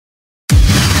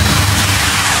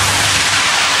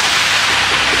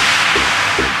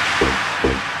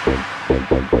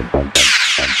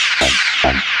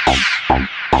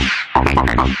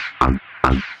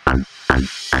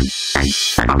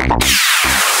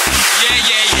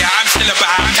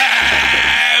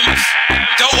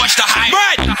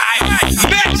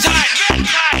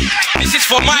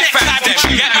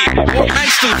Man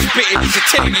still spitting, it's a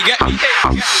ting, you get me?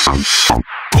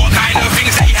 What kind of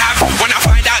things they have? When I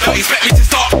find out, don't expect me to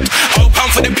stop. Open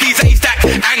for the peas that he stack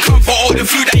and come for all the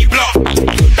food that he block.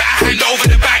 Better hand over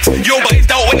the bags. Your boys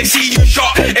don't want to see you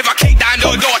shot. If I kick down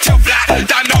your door, tell flat.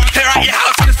 Down door, clear out your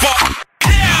house on the spot.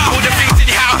 All the things in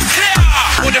the house,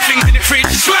 all the things in the fridge,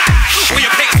 smash. All your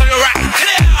plates on your rack,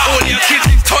 all your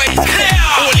kids' toys,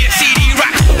 all your CD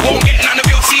rack. Won't get none of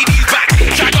your CDs back.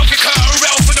 Drag off your curtain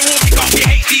rail for the wall, pick up your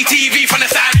HDTV from the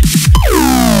sand.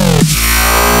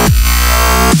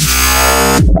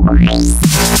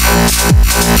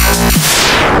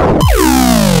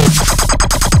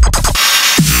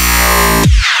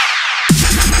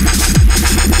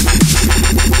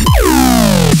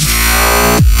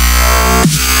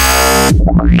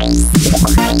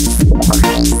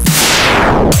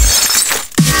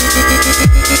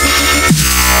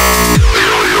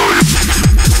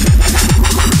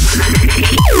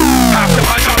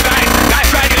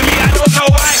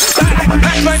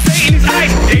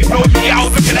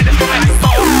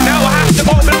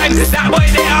 That boy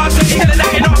they are so you that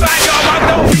ain't not bad, your man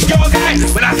don't think you're a guy.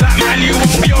 When I slap man you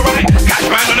won't be alright. Catch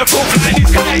man on the full flying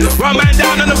these guys. Run man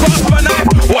down on the cross of a knife.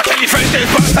 Watch any friends they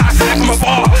burst outside from a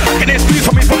bar. I can exclude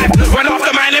from his wife. Run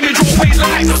after man, let me draw face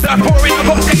life. Blood pouring, I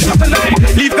got taste of the night.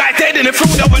 Leave guys dead in the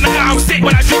field overnight. I'm sick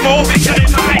when I drink my whole bitch at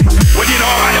night. When you know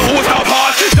how the whole start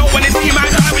past. Don't wanna see man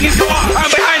driving his car.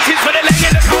 I'm behind his for the leg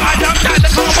in the car. I jumped out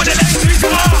the car with the legs to his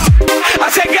car. I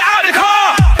said get out the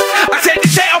car. I said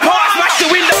this ain't a part. Smash the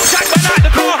window, jack man out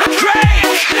the car. Great,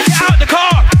 get out the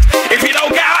car. If you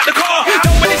don't get out the car,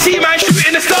 don't wanna see man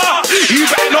shooting the star. You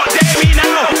better not dare me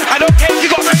now. I don't care if you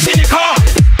got friends in your car.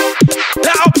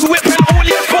 Let out the whip and all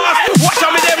your fast. Watch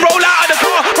some of them roll out of the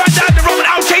car. Run down the road,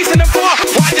 I'm chasing them far.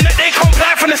 Why didn't they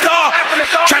comply from the start?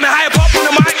 Trying to hype up on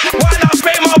the mic. Why not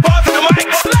spray my bar for the mic?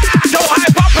 Don't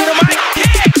hype up on the mic.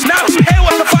 Now who here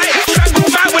wants to fight? Strangle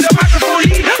man with a microphone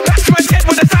lead. Bash man's head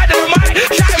with the side of the mic.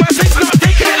 Shine man's face not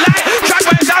taking it light. Drag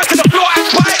man down to the floor and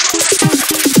fight.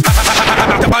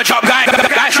 The bunch up guy.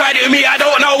 Guys tried it with me, I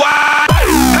don't know why.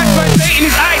 Bash man's baiting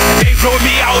his eyes. They throw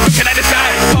me, I was looking at the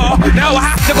sky. Oh, now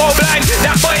I have to go blind.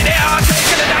 That boy there, I'm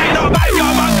taking the die. Not bad,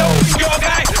 your man, don't think you're a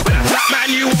guy. When I slap man,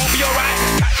 you won't be alright.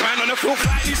 Catch man on the full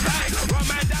flying his side.